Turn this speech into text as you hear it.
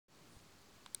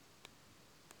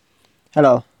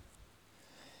Hello,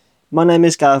 my name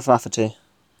is Gareth Rafferty.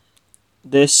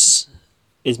 This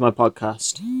is my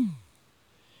podcast.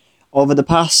 Over the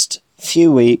past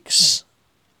few weeks,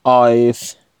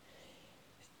 I've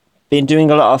been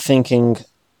doing a lot of thinking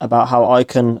about how I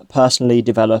can personally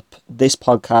develop this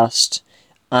podcast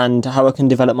and how I can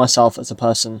develop myself as a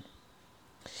person.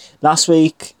 Last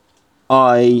week,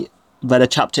 I read a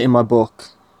chapter in my book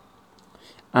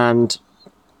and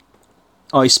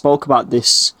I spoke about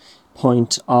this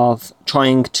point of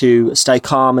trying to stay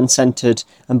calm and centered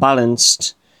and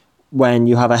balanced when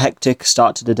you have a hectic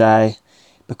start to the day,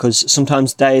 because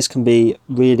sometimes days can be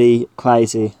really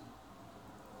crazy.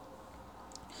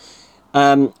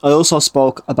 I also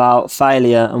spoke about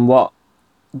failure and what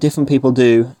different people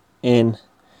do if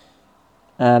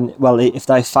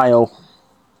they fail,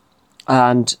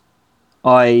 and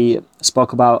I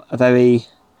spoke about a very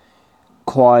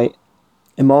quite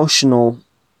emotional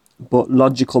but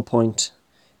logical point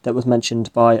that was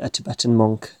mentioned by a Tibetan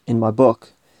monk in my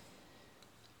book.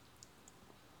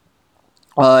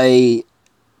 I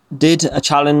did a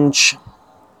challenge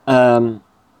a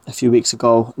few weeks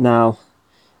ago now,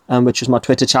 which was my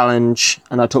Twitter challenge,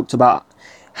 and I talked about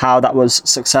how that was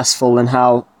successful and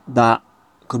how that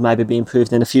could maybe be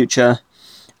improved in the future.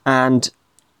 And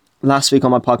last week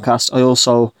on my podcast, I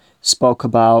also spoke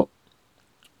about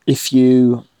if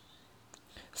you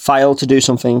fail to do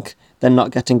something, then not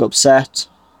getting upset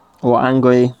or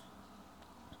angry,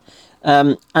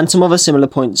 and some other similar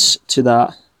points to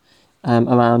that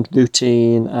around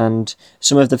routine and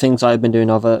some of the things I've been doing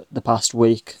over the past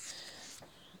week.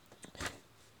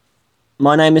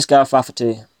 My name is Gareth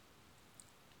Rafferty,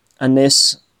 and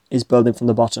this is Building from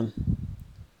the Bottom.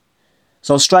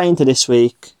 So straight into this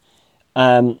week,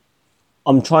 I'm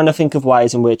trying to think of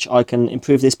ways in which I can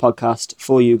improve this podcast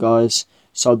for you guys,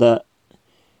 so that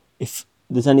if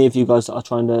there's any of you guys that are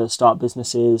trying to start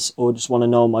businesses or just want to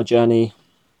know my journey,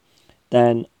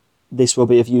 then this will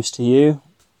be of use to you.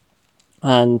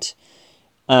 And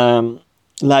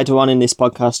later on in this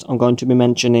podcast, I'm going to be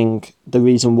mentioning the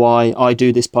reason why I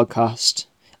do this podcast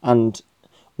and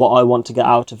what I want to get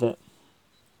out of it.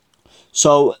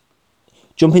 So,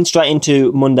 jumping straight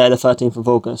into Monday the 13th of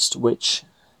August, which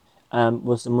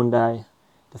was the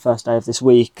first day of this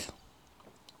week.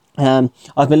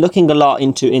 I've been looking a lot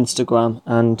into Instagram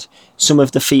and some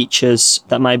of the features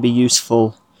that may be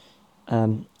useful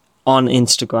on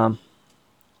Instagram.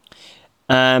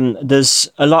 There's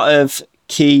a lot of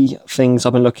key things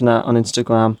I've been looking at on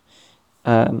Instagram,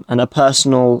 and a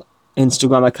personal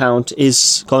Instagram account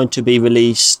is going to be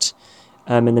released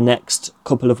in the next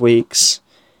couple of weeks,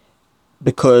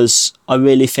 because I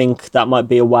really think that might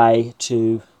be a way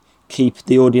to keep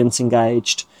the audience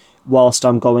engaged whilst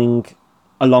I'm going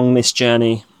along this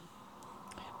journey,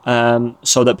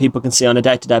 so that people can see on a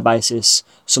day-to-day basis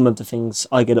some of the things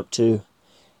I get up to.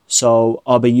 So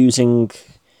I'll be using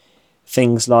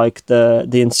things like the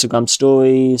Instagram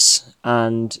stories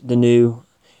and the new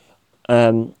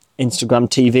Instagram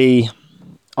TV,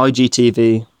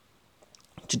 IGTV,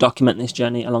 to document this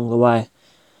journey along the way.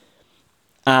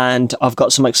 And I've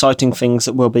got some exciting things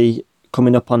that will be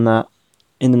coming up on that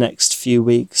in the next few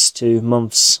weeks to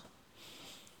months.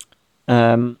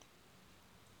 On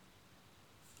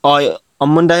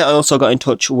Monday, I also got in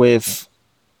touch with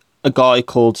a guy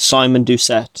called Simon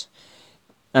Doucet.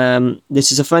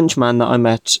 This is a French man that I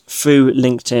met through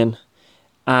LinkedIn,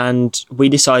 and we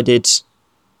decided,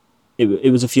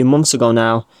 it was a few months ago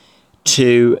now,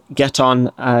 to get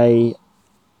on a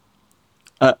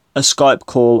Skype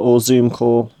call or Zoom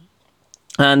call,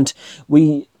 and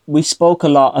we spoke a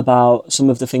lot about some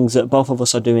of the things that both of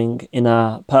us are doing in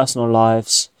our personal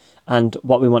lives and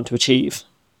what we want to achieve.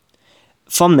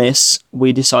 From this,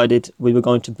 we decided we were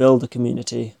going to build a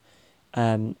community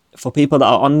for people that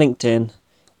are on LinkedIn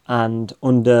and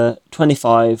under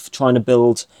 25, trying to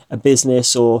build a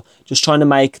business or just trying to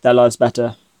make their lives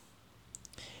better.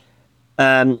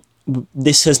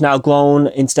 This has now grown.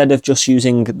 Instead of just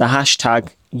using the hashtag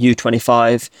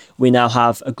U25, we now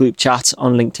have a group chat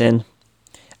on LinkedIn,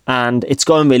 and it's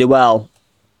going really well.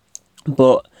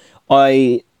 But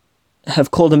I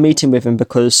have called a meeting with him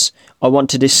because I want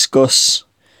to discuss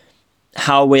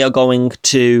how we are going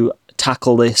to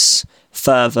tackle this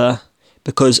further,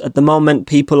 because at the moment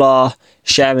people are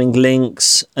sharing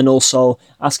links and also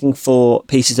asking for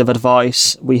pieces of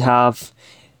advice. We have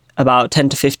about 10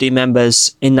 to 15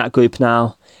 members in that group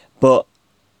now, but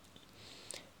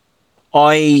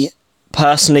I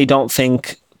personally don't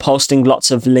think posting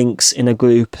lots of links in a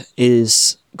group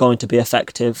is going to be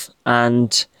effective,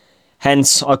 and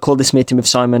hence I called this meeting with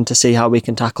Simon to see how we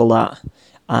can tackle that,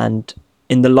 and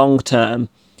in the long term,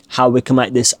 how we can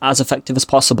make this as effective as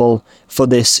possible for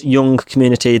this young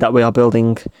community that we are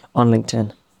building on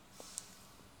LinkedIn.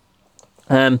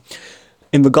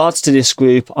 In regards to this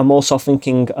group, I'm also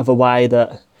thinking of a way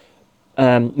that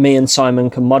me and Simon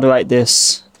can moderate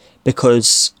this,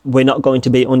 because we're not going to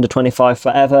be under 25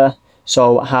 forever.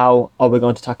 So how are we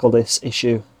going to tackle this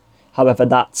issue? However,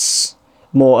 that's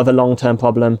more of a long-term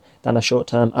problem than a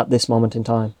short-term at this moment in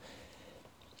time.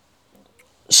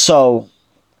 So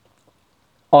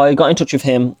I got in touch with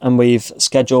him, and we've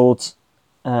scheduled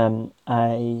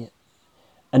another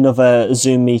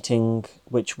Zoom meeting,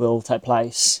 which will take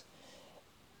place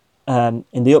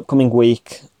in the upcoming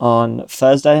week on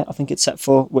Thursday, I think it's set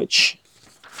for, which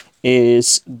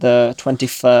is the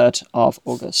 23rd of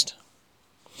August.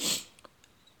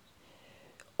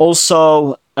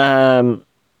 Also,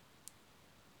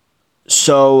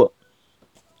 so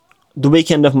the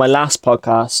weekend of my last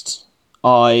podcast,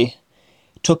 I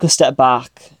took a step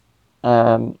back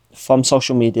from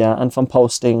social media and from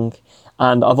posting,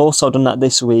 and I've also done that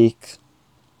this week.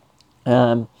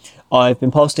 I've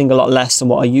been posting a lot less than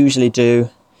what I usually do.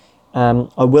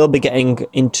 I will be getting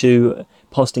into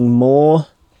posting more.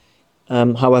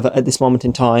 However, at this moment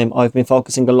in time, I've been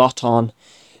focusing a lot on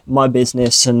my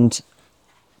business, and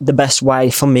the best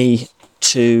way for me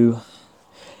to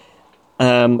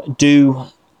do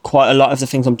quite a lot of the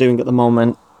things I'm doing at the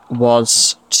moment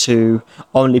was to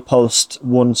only post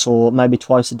once or maybe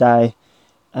twice a day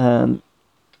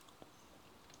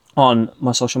on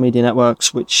my social media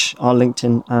networks, which are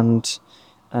LinkedIn and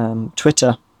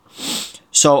Twitter.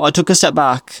 So I took a step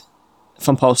back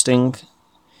from posting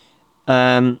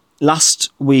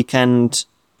last weekend.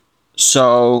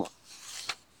 So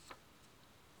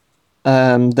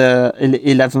the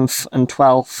 11th and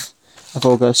 12th of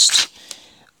August,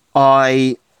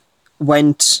 I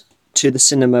went to the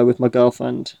cinema with my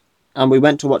girlfriend, and we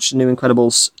went to watch the new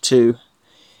Incredibles 2.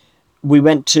 We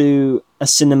went to a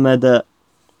cinema that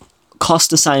cost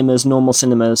the same as normal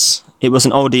cinemas. It was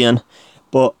an Odeon,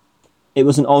 but it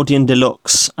was an Odeon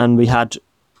Deluxe, and we had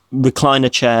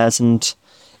recliner chairs, and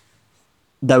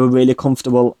they were really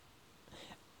comfortable.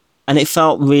 And it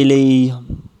felt really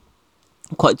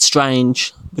quite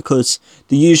strange, because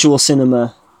the usual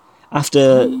cinema,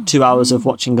 after 2 hours of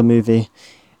watching a movie,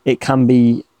 it can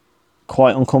be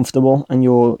quite uncomfortable, and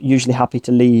you're usually happy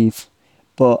to leave.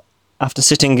 But after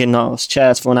sitting in those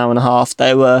chairs for an hour and a half,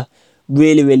 they were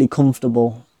really, really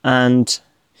comfortable, and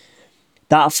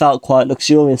that felt quite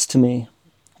luxurious to me,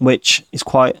 which is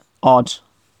quite odd,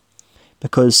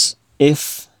 because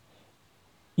if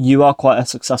you are quite a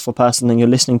successful person and you're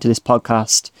listening to this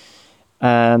podcast,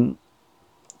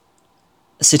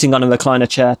 sitting on a recliner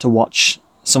chair to watch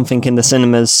something in the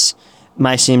cinemas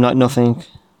may seem like nothing,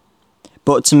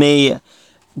 but to me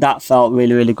that felt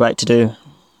really, really great to do.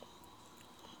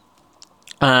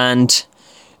 And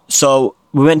so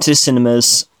we went to the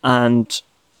cinemas, and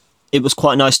it was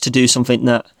quite nice to do something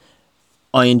that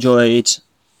I enjoyed,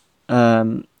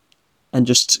 and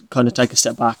just kind of take a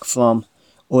step back from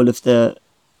all of the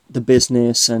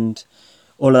business and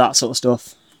all of that sort of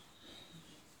stuff.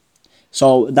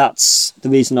 So that's the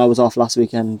reason I was off last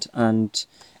weekend, and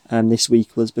this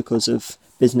week was because of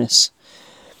business.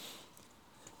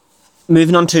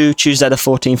 Moving on to Tuesday the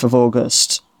 14th of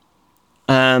August,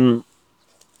 I'm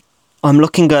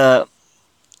looking at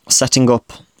setting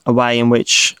up a way in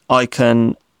which I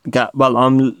can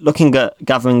I'm looking at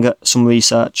gathering some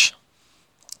research,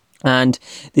 and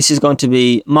this is going to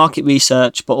be market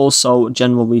research, but also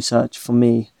general research for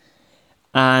me.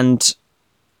 And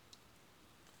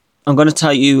I'm going to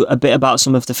tell you a bit about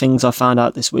some of the things I found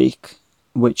out this week,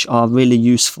 which are really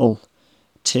useful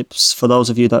tips for those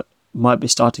of you that might be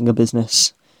starting a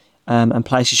business, and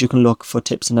places you can look for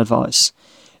tips and advice.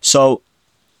 So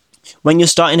when you're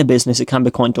starting a business, it can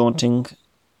be quite daunting.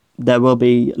 There will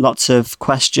be lots of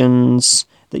questions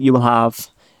that you will have,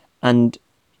 and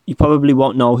you probably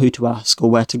won't know who to ask or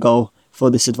where to go for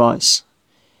this advice.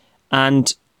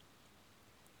 And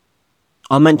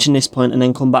I'll mention this point and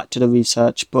then come back to the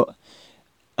research, but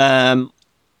I've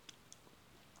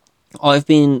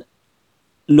been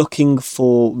looking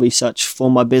for research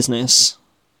for my business,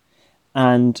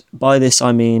 and by this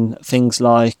I mean things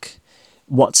like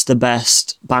what's the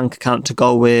best bank account to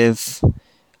go with,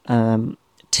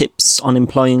 tips on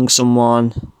employing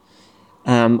someone,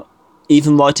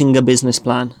 even writing a business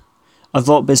plan. I've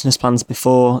wrote business plans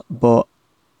before, but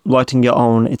writing your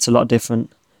own, it's a lot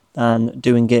different than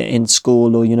doing it in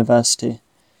school or university.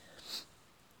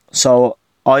 So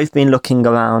I've been looking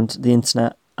around the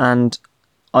internet, and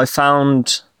I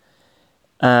found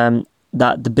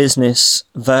that the business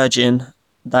Virgin,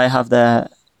 they have their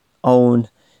own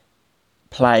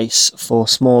place for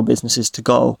small businesses to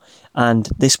go, and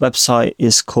this website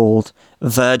is called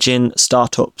Virgin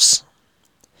Startups.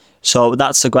 So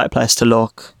that's a great place to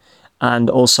look. And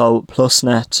also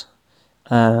PlusNet,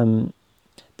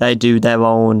 they do their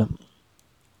own,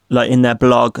 like in their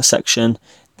blog section,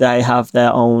 they have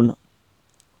their own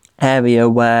area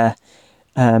where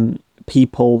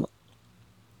people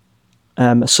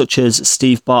such as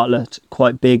Steve Bartlett,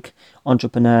 quite big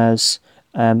entrepreneurs,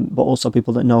 but also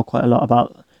people that know quite a lot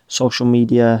about social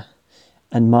media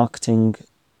and marketing,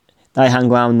 they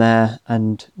hang around there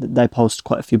and they post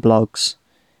quite a few blogs.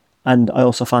 And I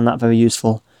also found that very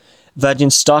useful. Virgin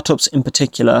Startups in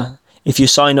particular, if you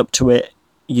sign up to it,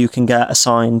 you can get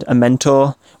assigned a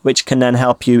mentor, which can then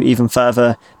help you even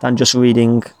further than just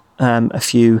reading a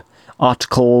few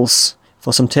articles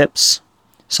for some tips.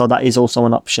 So that is also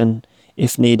an option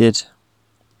if needed.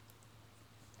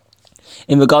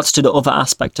 In regards to the other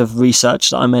aspect of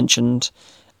research that I mentioned,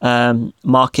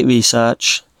 market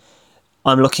research,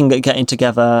 I'm looking at getting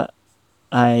together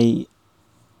a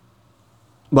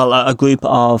group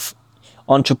of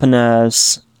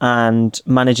entrepreneurs and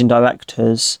managing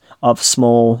directors of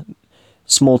small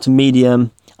to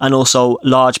medium and also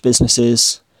large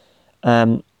businesses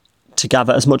to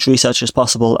gather as much research as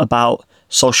possible about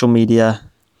social media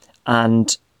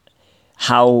and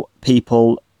how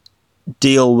people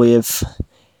deal with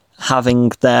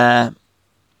having their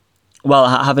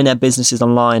businesses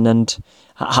online and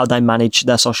how they manage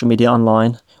their social media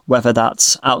online, whether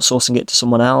that's outsourcing it to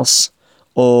someone else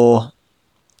or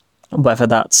whether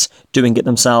that's doing it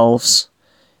themselves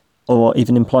or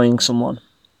even employing someone.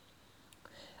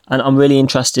 And I'm really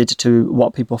interested to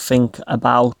what people think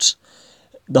about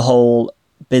the whole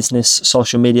business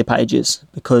social media pages,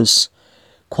 because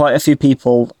quite a few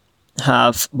people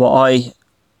have what I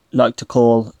like to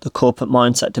call the corporate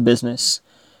mindset to business,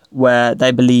 where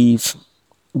they believe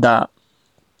that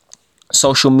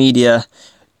social media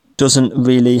doesn't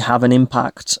really have an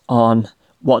impact on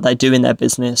what they do in their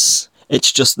business.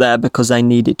 It's just there because they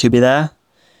need it to be there.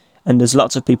 And there's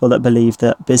lots of people that believe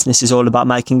that business is all about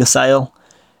making a sale,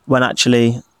 when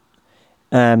actually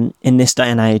in this day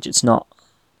and age it's not.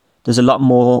 There's a lot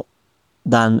more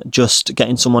than just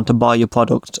getting someone to buy your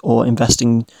product or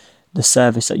investing the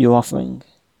service that you're offering.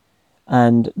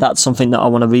 And that's something that I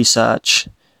want to research.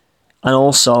 And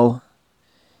also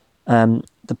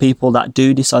the people that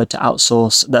do decide to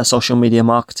outsource their social media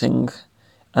marketing,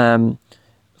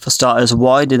 for starters,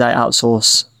 why do they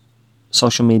outsource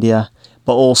social media?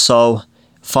 But also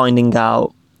finding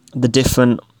out the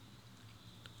different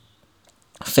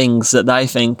things that they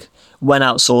think when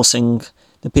outsourcing,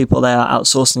 the people they are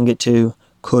outsourcing it to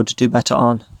could do better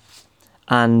on.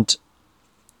 And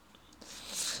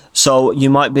so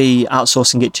you might be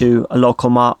outsourcing it to a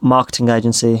local marketing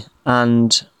agency,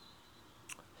 and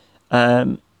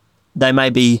they may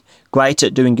be great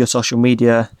at doing your social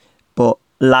media but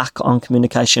lack on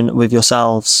communication with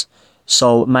yourselves.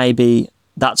 So maybe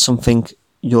that's something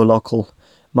your local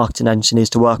marketing agency needs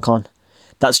to work on.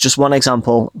 That's just one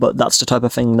example, but that's the type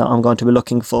of thing that I'm going to be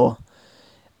looking for.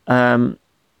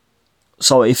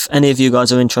 So if any of you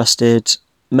guys are interested,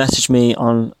 message me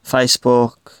on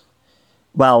Facebook.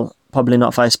 Well, probably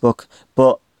not Facebook,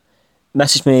 but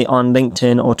message me on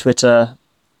LinkedIn or Twitter.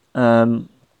 I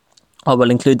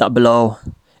will include that below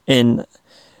in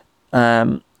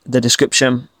the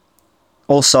description.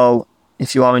 Also,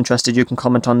 if you are interested, you can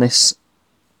comment on this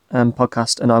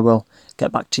podcast and I will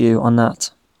get back to you on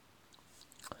that.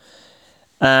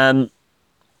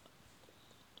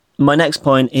 My next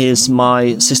point is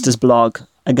my sister's blog.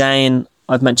 Again,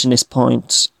 I've mentioned this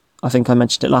point. I think I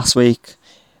mentioned it last week.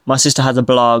 My sister has a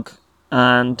blog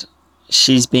and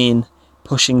she's been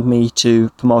pushing me to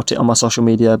promote it on my social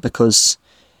media because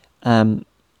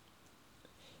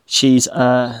she's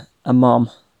a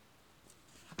mom.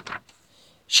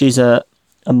 She's a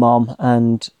mom,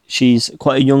 and she's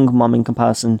quite a young mom in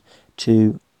comparison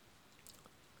to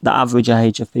the average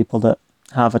age of people that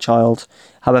have a child.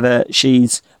 However,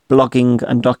 she's blogging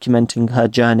and documenting her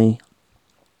journey.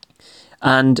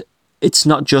 And it's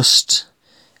not just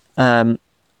the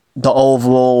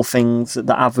overall things that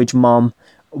the average mom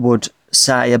would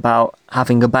say about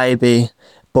having a baby,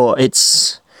 but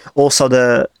it's also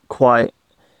the quite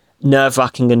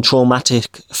nerve-wracking and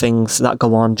traumatic things that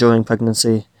go on during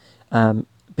pregnancy,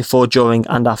 before, during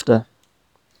and after,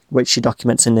 which she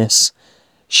documents in this.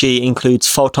 She includes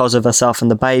photos of herself and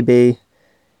the baby.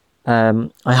 I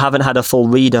haven't had a full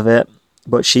read of it,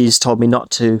 but she's told me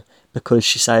not to because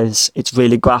she says it's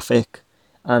really graphic,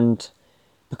 and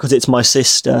because it's my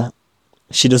sister,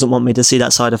 she doesn't want me to see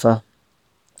that side of her.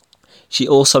 She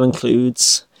also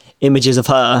includes images of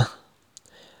her,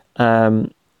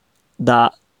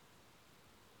 that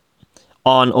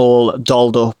aren't all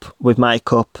dolled up with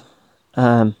makeup,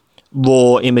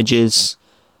 raw images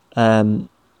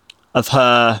of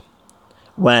her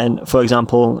when, for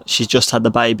example, she's just had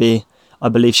the baby. I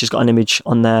believe she's got an image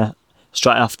on there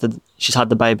straight after she's had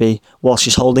the baby while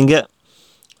she's holding it.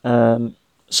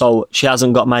 So she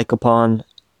hasn't got makeup on.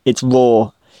 It's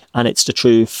raw, and it's the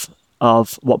truth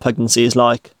of what pregnancy is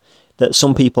like that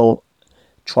some people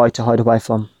try to hide away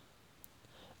from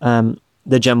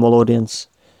the general audience.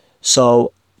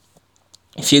 So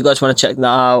if you guys want to check that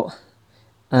out,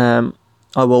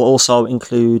 I will also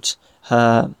include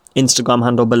her Instagram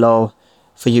handle below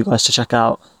for you guys to check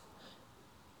out.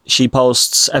 She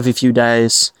posts every few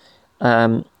days,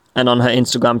 and on her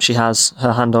Instagram she has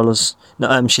her handles.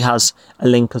 She has a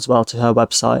link as well to her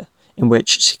website in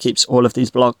which she keeps all of these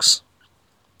blogs.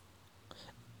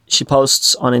 She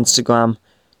posts on Instagram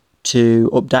to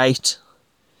update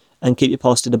and keep you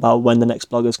posted about when the next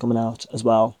blog is coming out as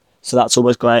well. So that's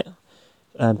always great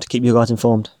to keep you guys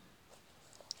informed.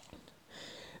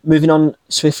 Moving on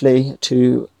swiftly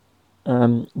to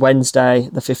Wednesday,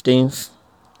 the 15th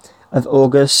of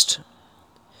August.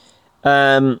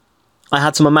 I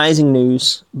had some amazing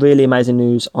news, really amazing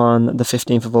news on the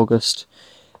 15th of August,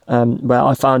 where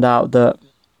I found out that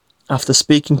after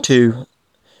speaking to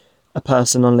a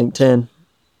person on LinkedIn,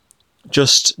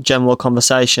 just general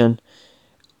conversation,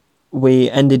 we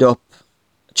ended up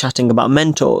chatting about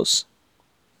mentors.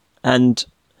 And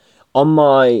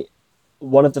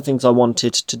one of the things I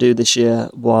wanted to do this year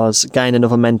was gain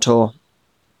another mentor,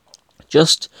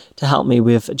 just to help me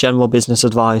with general business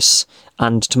advice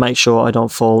and to make sure I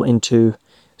don't fall into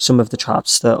some of the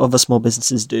traps that other small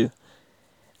businesses do.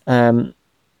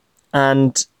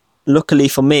 And luckily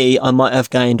for me, I might have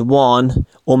gained one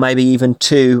or maybe even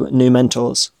two new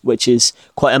mentors, which is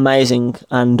quite amazing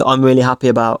and I'm really happy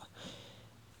about.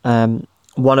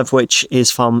 One of which is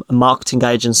from a marketing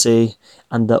agency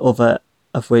and the other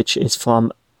of which is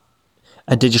from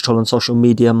a digital and social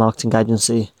media marketing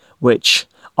agency, which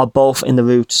are both in the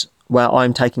route where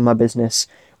I'm taking my business.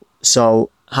 So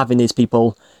having these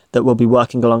people that will be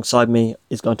working alongside me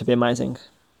is going to be amazing.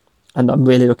 And I'm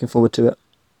really looking forward to it.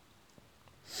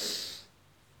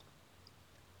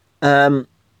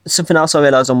 Something else I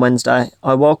realised on Wednesday,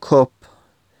 I woke up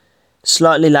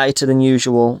slightly later than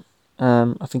usual.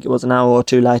 I think it was an hour or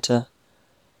two later.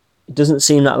 It doesn't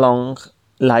seem that long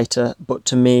later, but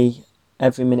to me,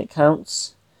 every minute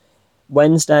counts.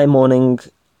 Wednesday morning,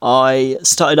 I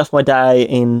started off my day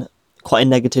in quite a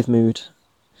negative mood.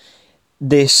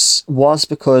 This was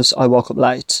because I woke up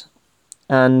late,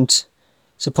 and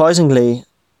surprisingly,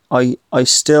 I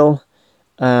still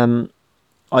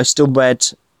read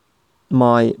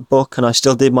my book and I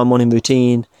still did my morning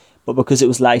routine, but because it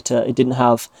was later, it didn't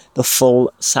have the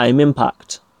full same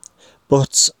impact.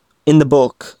 But in the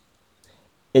book,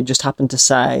 it just happened to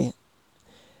say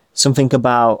something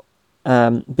about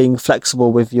being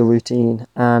flexible with your routine,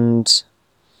 and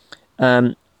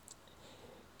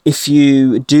if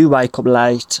you do wake up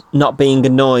late, not being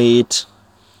annoyed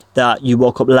that you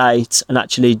woke up late and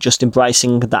actually just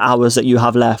embracing the hours that you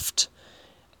have left,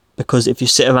 because if you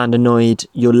sit around annoyed,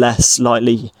 you're less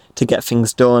likely to get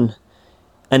things done,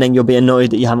 and then you'll be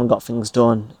annoyed that you haven't got things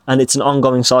done, and it's an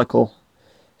ongoing cycle.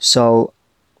 So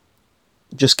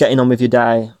just getting on with your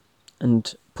day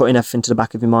and putting everything to the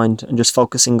back of your mind and just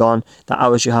focusing on the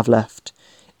hours you have left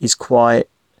is quite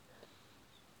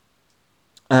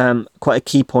a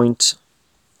key point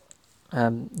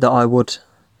that I would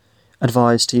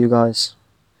advise to you guys.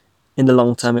 In the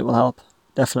long term, it will help,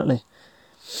 definitely.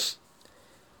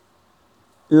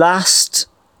 Last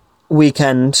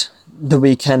weekend, the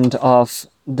weekend of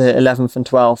the 11th and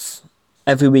 12th,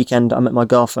 every weekend I'm at my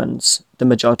girlfriend's, the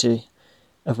majority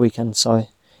of weekends, sorry,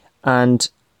 and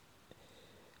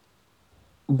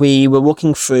we were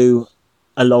walking through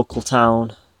a local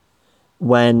town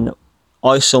when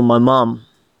I saw my mum.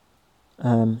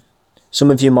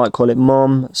 Some of you might call it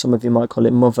mum, some of you might call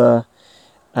it mother,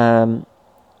 and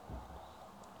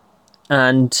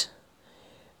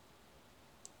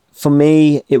for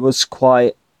me it was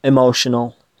quite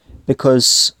emotional,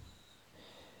 because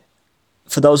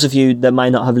for those of you that may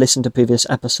not have listened to previous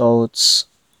episodes,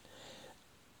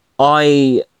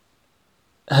 I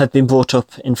have been brought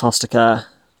up in foster care.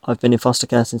 I've been in foster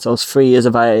care since I was 3 years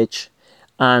of age,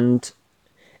 and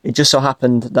it just so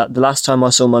happened that the last time I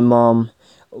saw my mum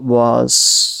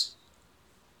was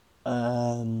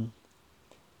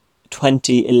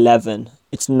 2011.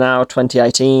 It's now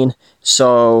 2018,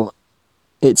 so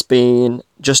it's been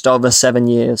just over 7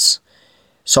 years.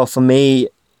 So for me,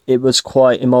 it was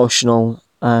quite emotional,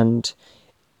 and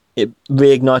it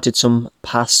reignited some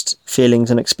past feelings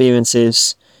and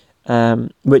experiences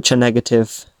which are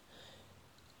negative,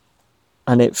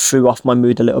 and it threw off my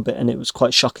mood a little bit, and it was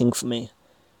quite shocking for me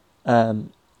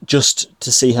just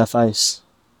to see her face.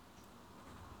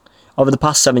 Over the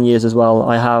past 7 years as well,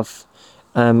 I have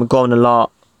grown a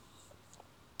lot,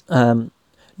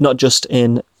 not just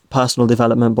in personal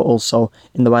development but also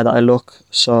in the way that I look.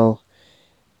 So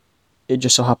it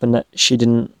just so happened that she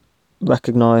didn't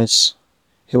recognise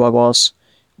who I was,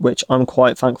 which I'm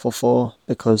quite thankful for,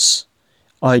 because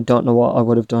I don't know what I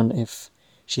would have done if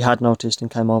she had noticed and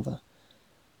came over,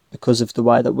 because of the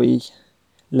way that we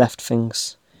left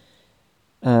things,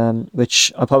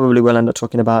 which I probably will end up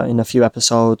talking about in a few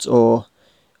episodes, or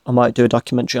I might do a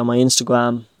documentary on my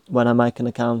Instagram when I make an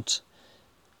account.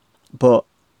 But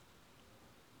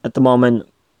at the moment,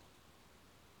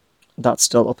 that's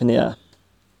still up in the air,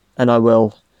 and I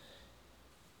will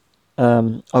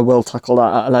tackle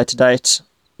that at a later date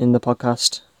in the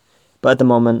podcast. But at the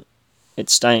moment,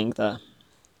 it's staying there.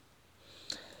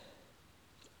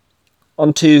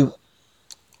 On to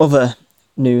other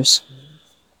news.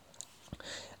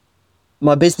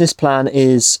 My business plan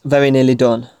is very nearly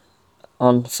done.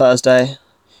 On Thursday,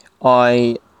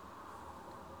 I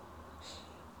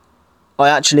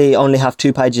actually only have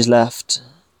 2 pages left.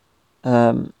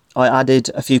 I added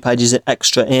a few pages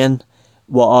extra in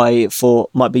what I thought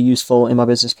might be useful in my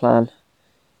business plan,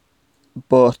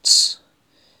 but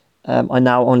I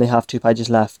now only have 2 pages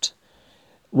left.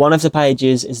 One of the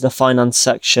pages is the finance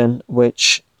section,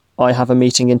 which I have a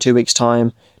meeting in 2 weeks'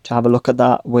 time to have a look at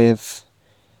that with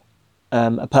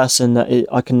a person that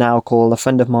I can now call a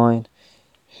friend of mine,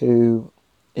 who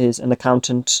is an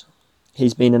accountant.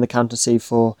 He's been in accountancy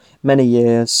for many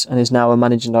years and is now a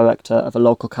managing director of a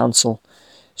local council.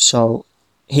 So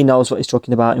he knows what he's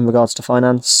talking about in regards to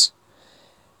finance.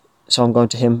 So I'm going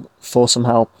to him for some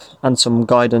help and some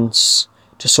guidance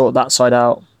to sort that side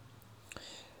out.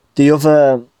 The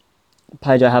other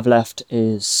page I have left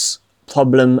is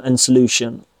problem and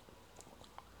solution.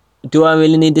 Do I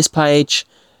really need this page?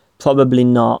 Probably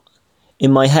not.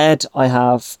 In my head, I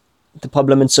have the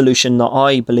problem and solution that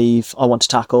I believe I want to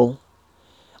tackle.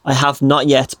 I have not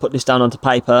yet put this down onto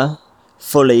paper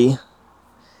fully,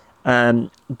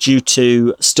 due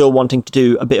to still wanting to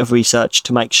do a bit of research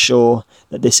to make sure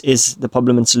that this is the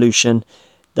problem and solution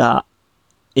that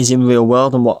is in real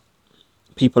world and what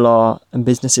people are and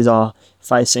businesses are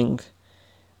facing.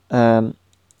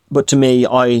 But to me,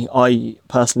 I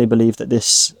personally believe that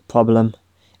this problem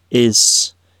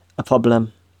is a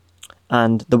problem,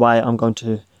 and the way I'm going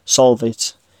to solve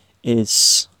it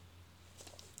is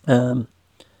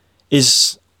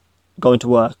going to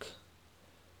work,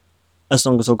 as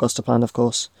long as all goes to plan, of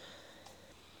course.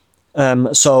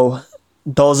 So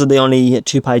those are the only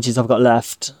 2 pages I've got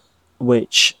left,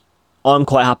 which I'm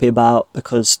quite happy about,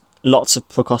 because lots of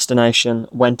procrastination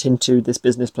went into this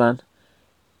business plan.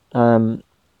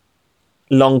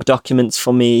 Long documents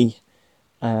for me.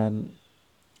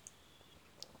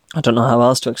 I don't know how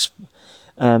else to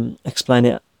explain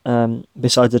it.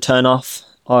 Besides the turn off,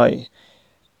 I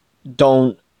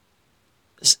don't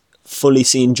fully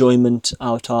see enjoyment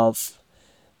out of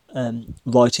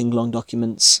writing long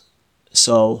documents,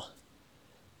 so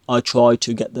I try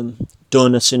to get them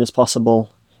done as soon as possible,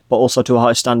 but also to a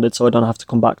high standard, so I don't have to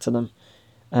come back to them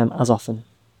as often.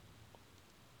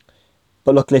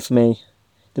 But luckily for me,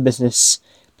 the business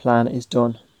plan is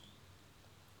done.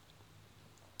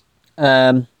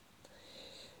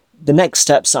 The next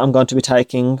steps that I'm going to be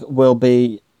taking will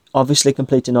be obviously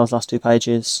completing those last 2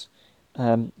 pages,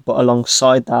 but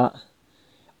alongside that,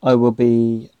 I will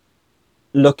be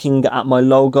looking at my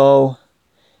logo,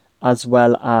 as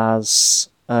well as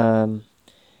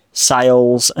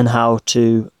sales and how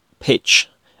to pitch,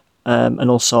 and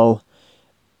also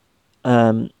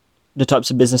the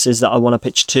types of businesses that I want to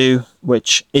pitch to,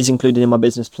 which is included in my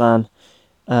business plan.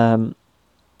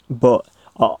 But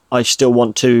I still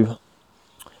want to,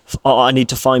 I need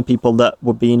to find people that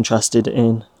would be interested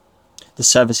in the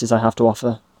services I have to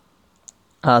offer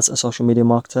as a social media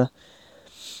marketer.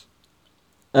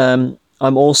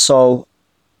 I'm also,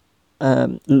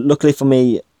 luckily for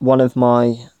me, one of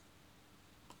my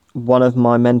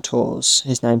mentors,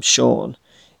 his name's Sean,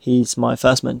 he's my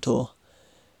first mentor.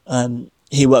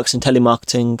 He works in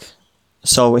telemarketing,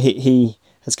 so he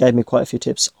has gave me quite a few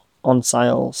tips on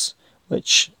sales,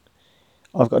 which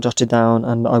I've got jotted down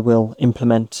and I will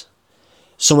implement.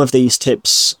 Some of these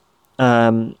tips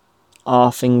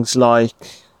are things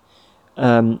like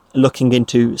looking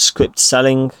into script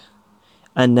selling,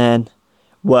 and then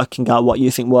working out what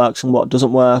you think works and what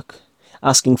doesn't work,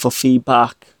 asking for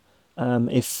feedback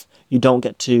if you don't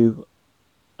get to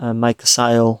make a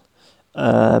sale.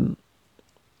 But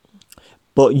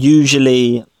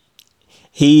usually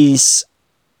he's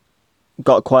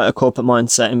got quite a corporate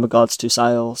mindset in regards to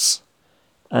sales,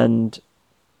 and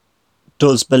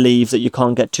does believe that you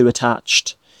can't get too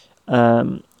attached,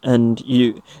 and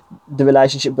the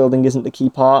relationship building isn't the key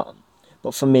part.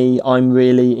 But for me, I'm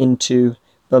really into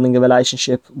building a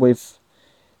relationship with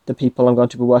the people I'm going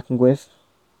to be working with,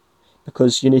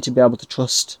 because you need to be able to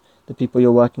trust the people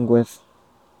you're working with,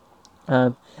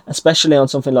 especially on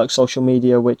something like social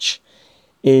media, which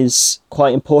is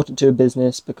quite important to a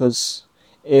business, because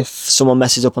if someone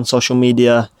messes up on social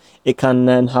media, it can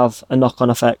then have a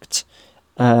knock-on effect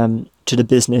to the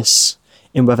business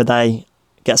in whether they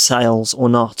get sales or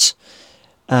not,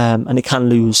 and it can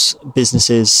lose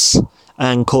businesses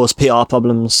and cause PR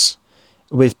problems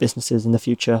with businesses in the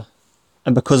future.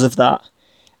 And because of that,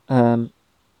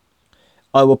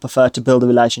 I would prefer to build a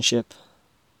relationship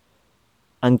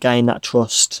and gain that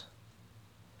trust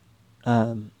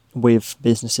with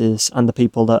businesses and the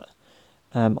people that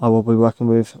I will be working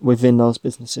with within those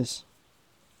businesses.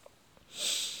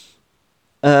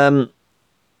 As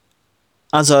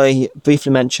I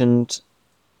briefly mentioned,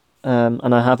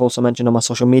 and I have also mentioned on my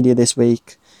social media this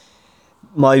week,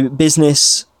 my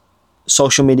business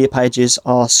social media pages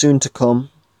are soon to come,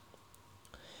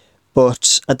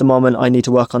 but at the moment I need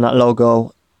to work on that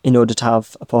logo in order to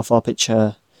have a profile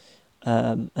picture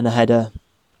and a header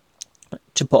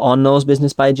to put on those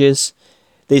business pages.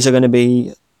 These are going to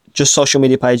be just social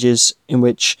media pages in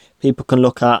which people can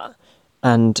look at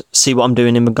and see what I'm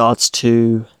doing in regards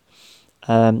to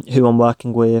who I'm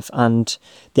working with and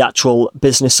the actual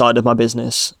business side of my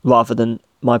business, rather than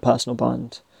my personal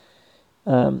brand,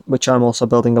 which I'm also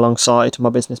building alongside my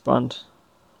business brand.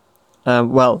 I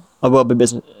will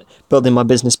be building my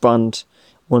business brand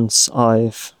once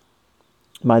I've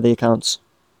made the accounts.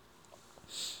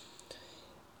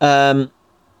 In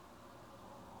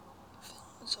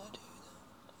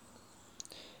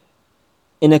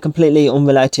a completely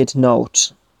unrelated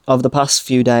note, over the past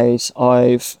few days,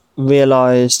 I've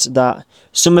realised that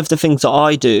some of the things that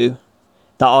I do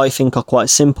that I think are quite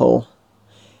simple,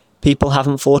 people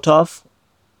haven't thought of,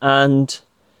 and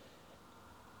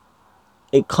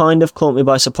it kind of caught me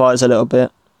by surprise a little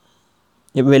bit.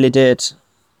 It really did.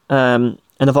 And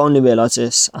I've only realised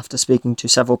this after speaking to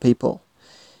several people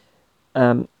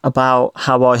about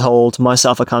how I hold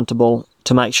myself accountable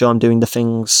to make sure I'm doing the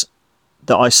things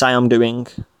that I say I'm doing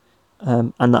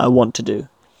and that I want to do.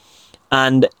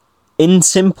 And in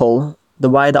simple, the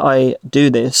way that I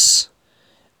do this,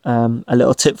 a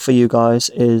little tip for you guys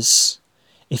is,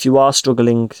 if you are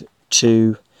struggling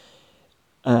to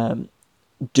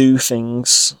do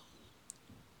things,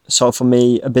 so for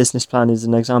me a business plan is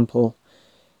an example,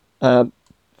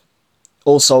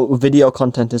 also video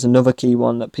content is another key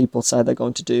one that people say they're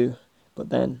going to do but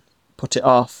then put it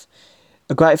off.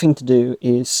 A great thing to do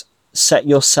is set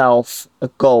yourself a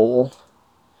goal,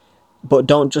 but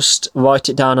don't just write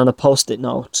it down on a post-it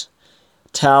note.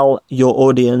 Tell your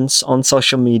audience on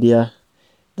social media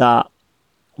that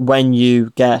when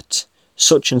you get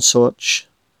such and such,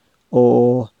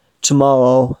 or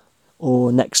tomorrow,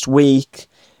 or next week,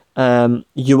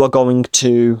 you are going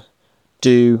to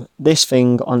do this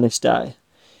thing on this day.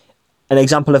 An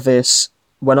example of this,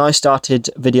 when I started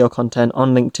video content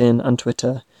on LinkedIn and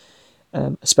Twitter,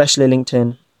 especially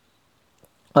LinkedIn,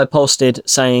 I posted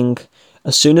saying,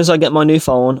 as soon as I get my new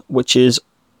phone, which is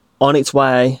on its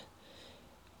way,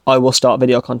 I will start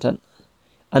video content.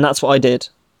 And that's what I did.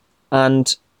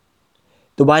 And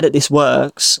the way that this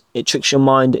works, it tricks your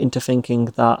mind into thinking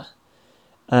that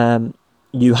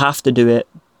you have to do it,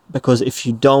 because if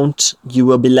you don't, you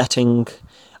will be letting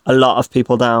a lot of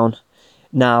people down.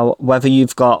 Now, whether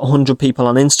you've got 100 people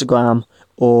on Instagram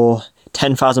or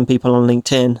 10,000 people on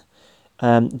LinkedIn,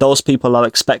 those people are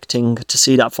expecting to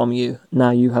see that from you.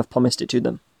 Now you have promised it to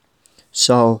them.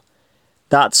 So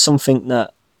that's something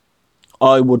that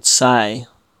I would say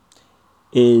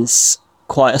is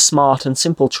quite a smart and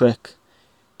simple trick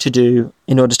to do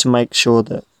in order to make sure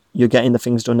that you're getting the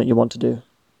things done that you want to do.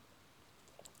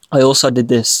 I also did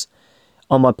this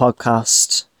on my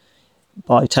podcast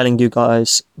by telling you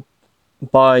guys,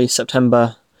 by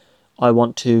September I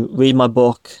want to read my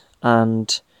book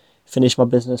and finish my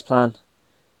business plan.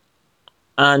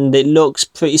 And it looks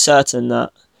pretty certain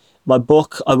that my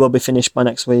book I will be finished by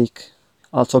next week.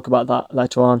 I'll talk about that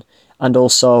later on. And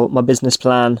also my business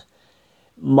plan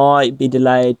might be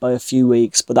delayed by a few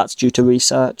weeks, but that's due to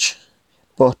research.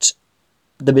 But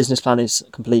the business plan is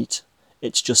complete.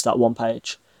 It's just that one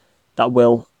page that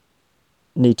will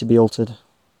need to be altered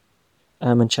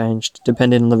and changed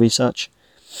depending on the research.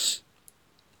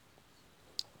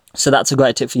 So that's a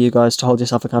great tip for you guys to hold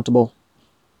yourself accountable.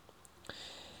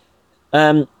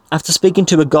 After speaking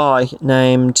to a guy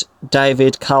named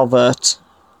David Calvert,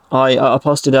 I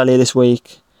posted earlier this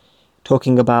week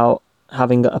talking about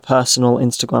having a personal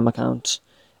Instagram account.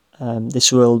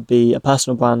 This will be a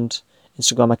personal brand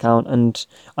Instagram account, and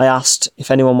I asked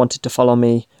if anyone wanted to follow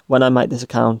me when I make this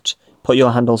account. Put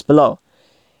your handles below.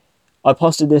 I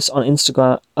posted this on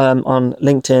Instagram, on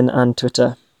LinkedIn and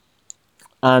Twitter,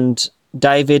 and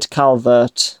David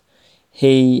Calvert,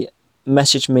 he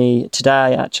messaged me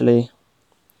today actually,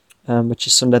 which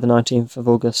is Sunday the 19th of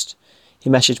August. He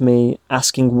messaged me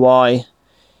asking why,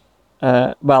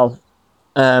 saying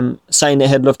that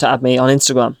he'd love to add me on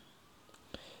Instagram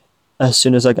as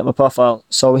soon as I get my profile.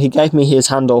 So he gave me his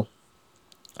handle,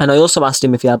 and I also asked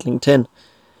him if he had LinkedIn,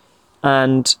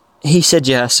 and he said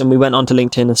yes, and we went on to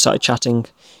LinkedIn and started chatting,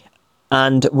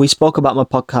 and we spoke about my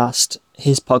podcast,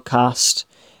 his podcast,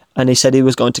 and he said he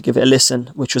was going to give it a listen,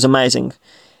 which was amazing.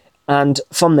 And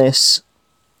from this,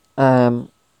 it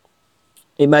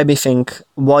made me think,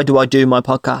 why do I do my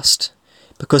podcast?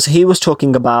 Because he was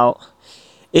talking about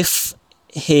if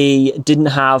he didn't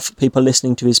have people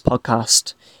listening to his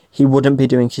podcast, he wouldn't be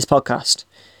doing his podcast.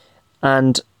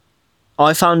 And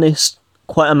I found this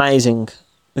quite amazing,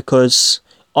 because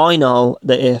I know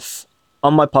that if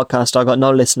on my podcast I got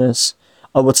no listeners,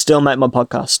 I would still make my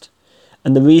podcast.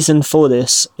 And the reason for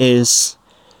this is,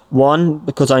 one,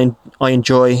 because I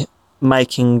enjoy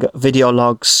making video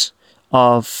logs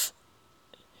of,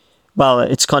 well,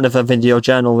 it's kind of a video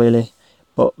journal really,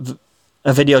 but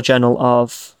a video journal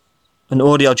of, an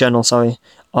audio journal, sorry,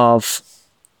 of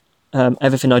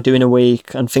everything I do in a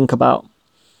week and think about.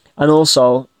 And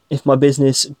also, if my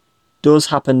business does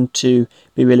happen to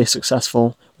be really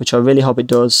successful, which I really hope it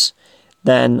does,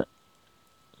 then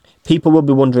people will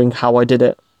be wondering how I did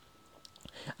it.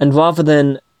 And rather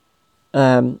than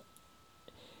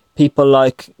people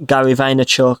like Gary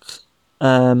Vaynerchuk,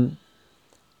 one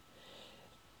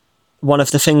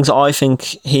of the things I think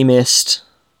he missed,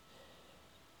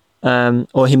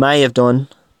 or he may have done,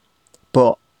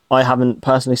 but I haven't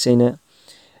personally seen it,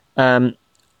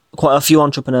 quite a few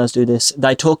entrepreneurs do this.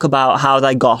 They talk about how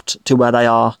they got to where they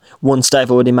are once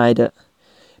they've already made it.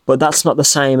 But that's not the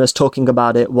same as talking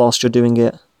about it whilst you're doing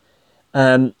it.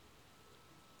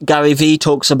 Gary Vee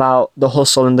talks about the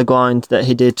hustle and the grind that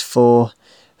he did for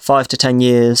 5 to 10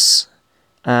 years,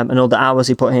 and all the hours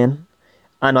he put in.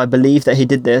 And I believe that he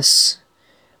did this.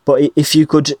 But if you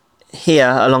could hear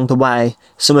along the way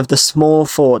some of the small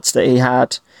thoughts that he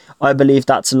had, I believe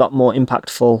that's a lot more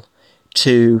impactful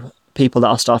to people that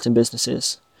are starting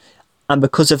businesses. And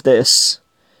because of this,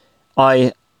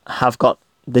 I have got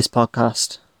this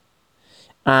podcast.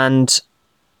 And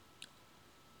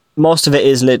most of it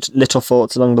is little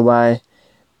thoughts along the way,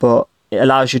 but it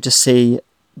allows you to see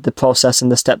the process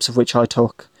and the steps of which I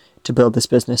took to build this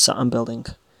business that I'm building.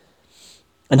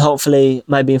 And hopefully,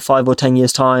 maybe in 5 or 10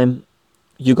 years' time,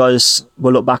 you guys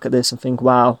will look back at this and think,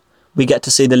 wow, we get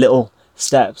to see the little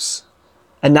steps.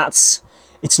 And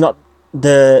it's not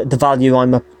the value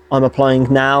I'm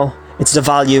applying now, it's the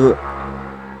value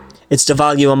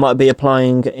I might be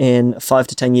applying in 5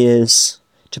 to 10 years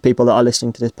to people that are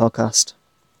listening to this podcast.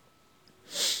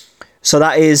 So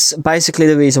that is basically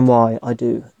the reason why I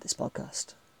do this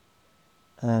podcast.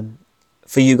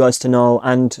 For you guys to know,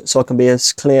 and so I can be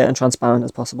as clear and transparent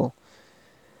as possible.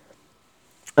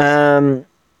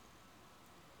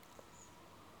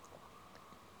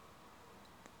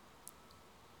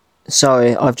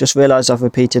 Sorry, I've just realised I've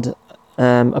repeated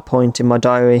a point in my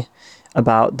diary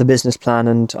about the business plan,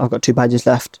 and I've got 2 pages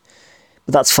left.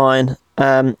 But that's fine.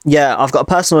 I've got a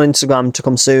personal Instagram to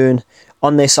come soon.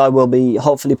 On this, I will be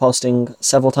hopefully posting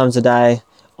several times a day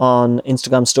on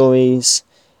Instagram stories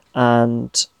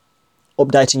and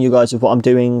updating you guys with what I'm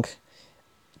doing.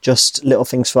 Just little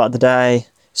things throughout the day.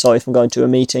 So if I'm going to a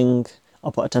meeting,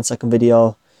 I'll put a 10-second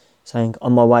video saying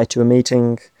on my way to a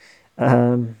meeting.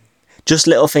 Just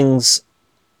little things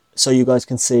so you guys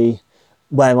can see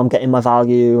where I'm getting my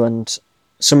value and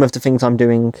some of the things I'm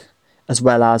doing, as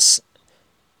well as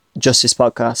just this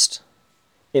podcast.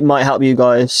 It might help you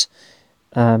guys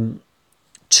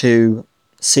to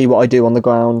see what I do on the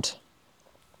ground.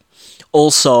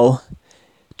 Also,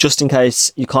 just in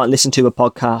case you can't listen to a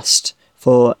podcast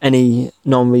for any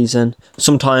known reason,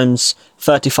 sometimes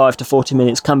 35 to 40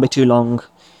 minutes can be too long.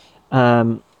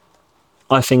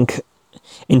 I think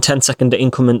in 10-second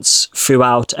increments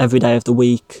throughout every day of the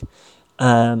week,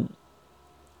 that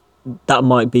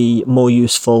might be more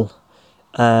useful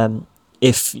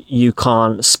if you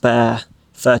can't spare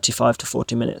 35 to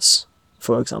 40 minutes,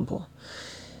 for example.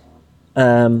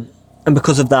 And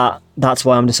because of that, that's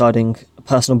why I'm deciding a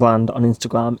personal brand on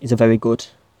Instagram is a very good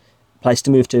place to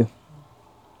move to.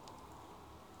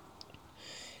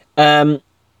 I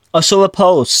saw a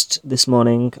post this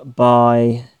morning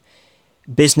by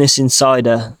Business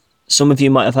Insider. Some of you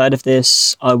might have heard of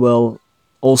this. I will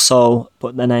also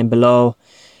put their name below.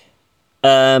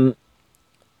 They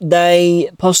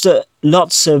posted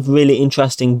lots of really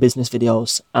interesting business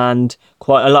videos, and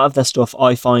quite a lot of their stuff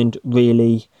I find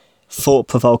really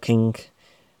thought-provoking,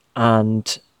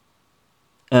 and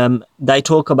they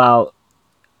talk about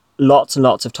lots and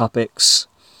lots of topics.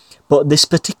 But this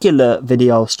particular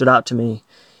video stood out to me.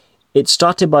 It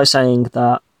started by saying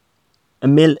that a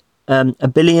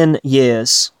billion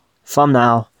years from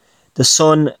now, the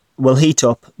sun will heat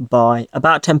up by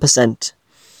about 10%.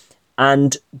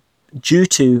 And due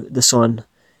to the sun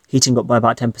heating up by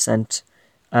about 10%,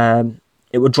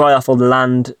 it will dry off all the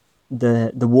land,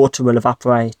 the water will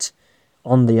evaporate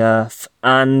on the earth,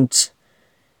 and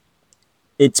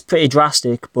it's pretty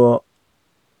drastic, but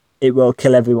it will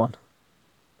kill everyone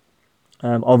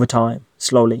over time,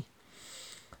 slowly.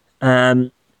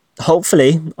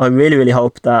 Hopefully, I really, really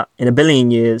hope that in a billion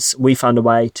years we found a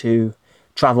way to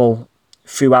travel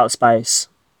throughout space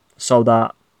so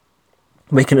that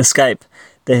we can escape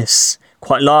this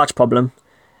quite large problem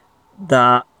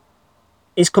that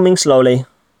is coming slowly.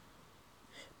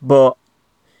 But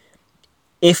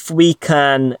if we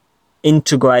can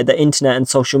integrate the internet and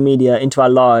social media into our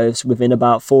lives within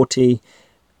about 40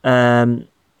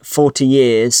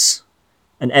 years,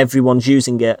 and everyone's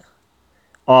using it,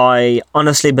 I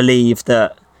honestly believe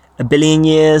that a billion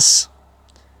years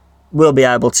we'll be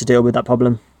able to deal with that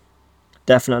problem.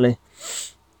 Definitely.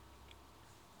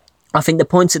 I think the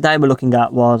point that they were looking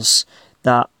at was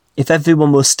that if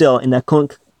everyone was still in their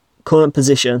current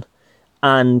position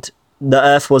and the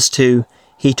earth was to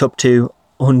heat up by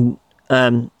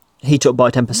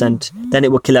 10%, then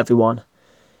it would kill everyone.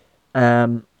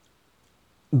 But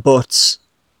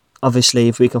obviously,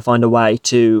 if we can find a way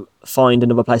to find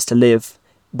another place to live,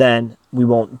 then we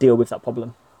won't deal with that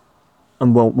problem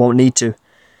and won't need to.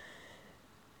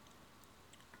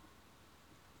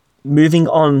 Moving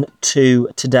on to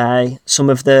today, some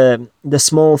of the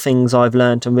small things I've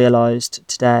learned and realised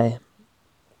today.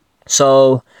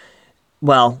 So,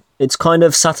 well, it's kind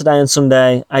of Saturday and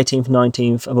Sunday, 18th,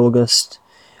 19th of August.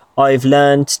 I've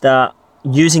learned that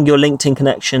using your LinkedIn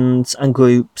connections and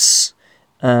groups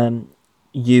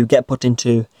you get put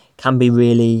into can be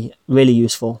really, really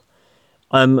useful.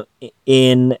 I'm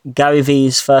in Gary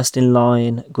V's First in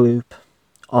Line group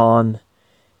on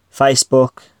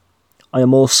Facebook. I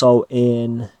am also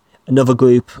in another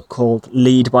group called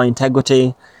Lead by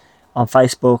Integrity on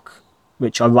Facebook,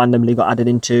 which I randomly got added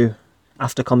into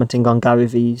after commenting on Gary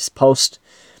V's post.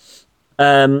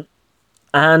 And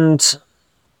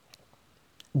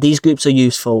these groups are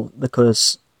useful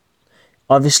because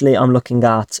obviously I'm looking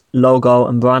at logo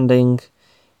and branding,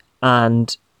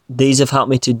 and these have helped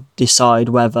me to decide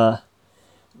whether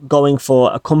going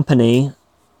for a company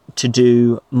to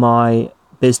do my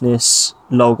business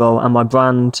logo and my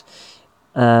brand,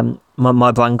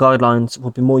 my brand guidelines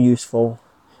would be more useful,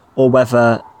 or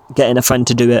whether getting a friend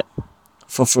to do it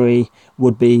for free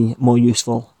would be more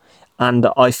useful. And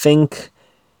I think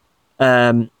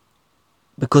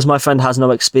because my friend has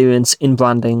no experience in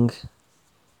branding,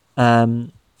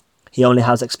 he only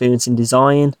has experience in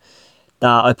design,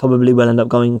 that I probably will end up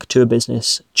going to a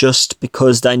business just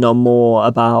because they know more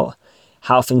about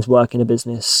how things work in a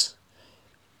business.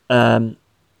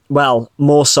 Well,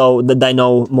 more so that they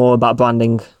know more about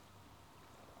branding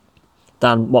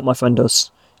than what my friend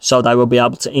does. So they will be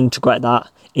able to integrate that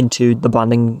into the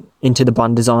branding, into the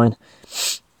brand design.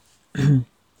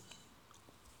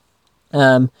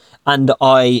 And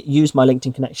I use my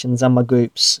LinkedIn connections and my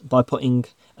groups by putting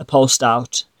a post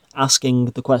out asking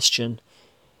the question,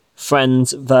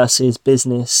 friends versus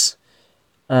business,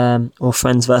 or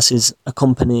friends versus a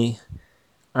company,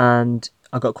 and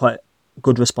I got quite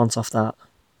good response off that,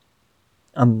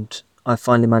 and I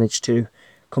finally managed to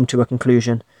come to a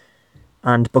conclusion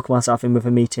and book myself in a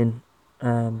meeting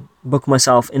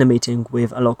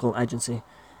with a local agency.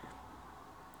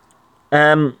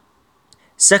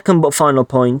 Second but final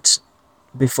point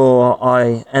before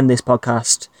I end this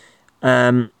podcast,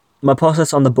 my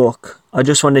process on the book. I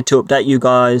just wanted to update you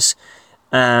guys.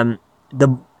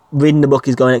 Reading the book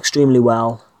is going extremely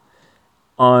well.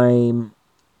 I'm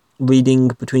reading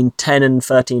between 10 and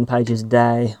 13 pages a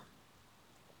day.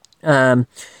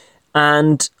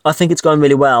 And I think it's going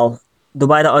really well. The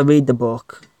way that I read the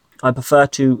book, I prefer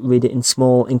to read it in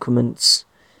small increments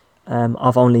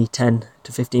of only 10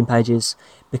 to 15 pages,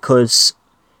 because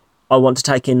I want to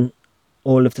take in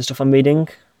all of the stuff I'm reading.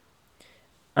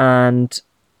 and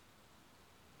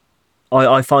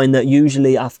I find that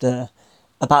usually after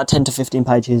about 10 to 15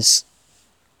 pages,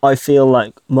 I feel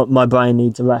like my brain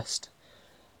needs a rest.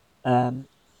 And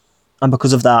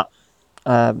because of that,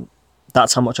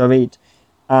 that's how much I read.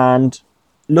 And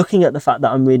looking at the fact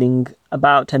that I'm reading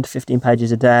about 10 to 15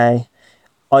 pages a day,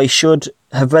 I should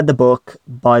have read the book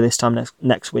by this time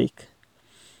next week.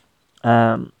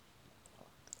 And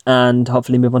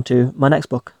hopefully move on to my next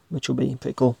book, which will be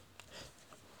pretty cool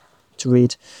to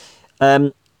read.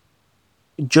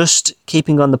 Just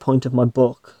keeping on the point of my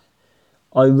book,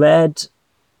 I read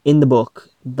in the book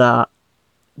that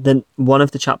one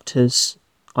of the chapters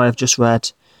I have just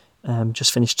read,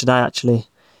 just finished today actually,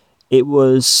 it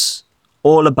was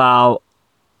all about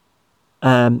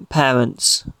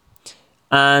parents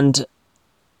and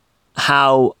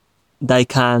how they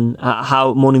can,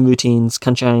 how morning routines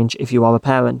can change if you are a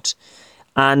parent.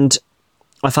 And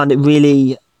I found it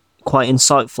really quite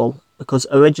insightful, because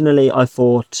originally I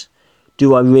thought,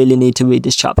 do I really need to read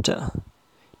this chapter?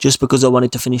 Just because I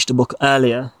wanted to finish the book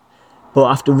earlier.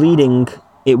 But after reading,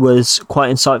 it was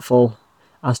quite insightful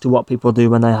as to what people do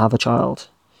when they have a child,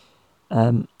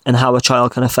 and how a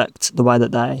child can affect the way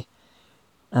that they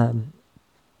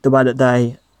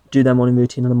do their morning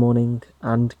routine in the morning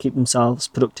and keep themselves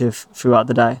productive throughout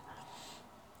the day.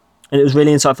 And it was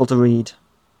really insightful to read.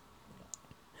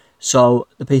 So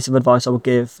the piece of advice I would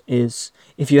give is,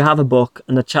 if you have a book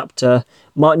and the chapter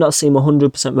might not seem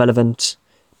 100% relevant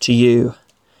to you,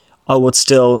 I would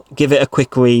still give it a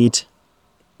quick read,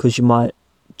 because you might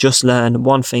just learn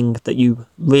one thing that you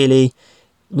really,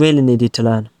 really needed to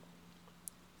learn.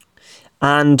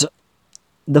 And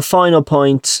the final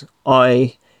point,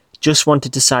 I just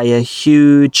wanted to say a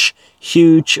huge,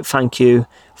 huge thank you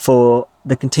for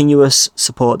the continuous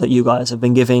support that you guys have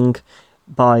been giving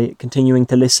by continuing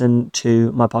to listen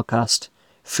to my podcast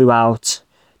throughout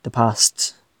the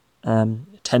past 10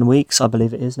 weeks, I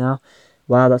believe it is now.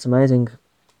 Wow, that's amazing.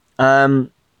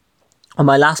 On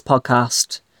my last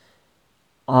podcast,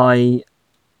 I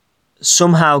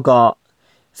somehow got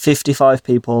 55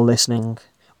 people listening,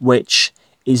 which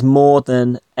is more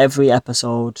than every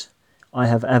episode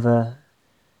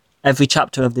every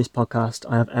chapter of this podcast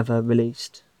I have ever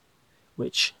released,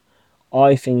 which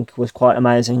I think was quite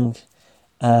amazing.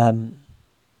 And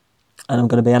I'm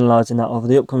going to be analysing that over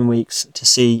the upcoming weeks to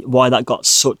see why that got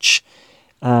such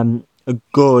a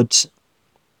good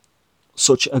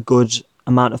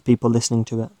amount of people listening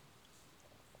to it.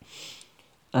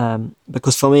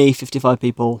 Because for me, 55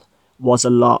 people was a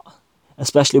lot,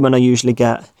 especially when I usually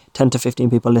get 10 to 15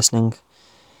 people listening.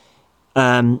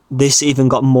 This even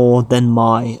got more than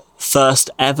my first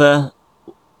ever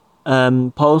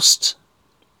post,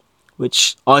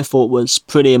 which I thought was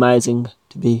pretty amazing,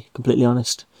 to be completely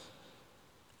honest.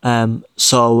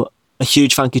 So a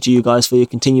huge thank you to you guys for your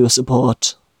continuous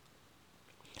support.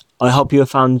 I hope you have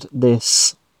found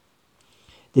this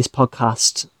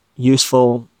podcast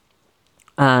useful,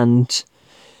 and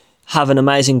have an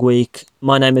amazing week.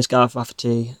 My name is Gareth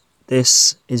Rafferty.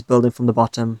 This is Building from the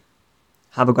Bottom.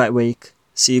 Have a great week.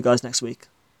 See you guys next week.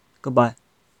 Goodbye.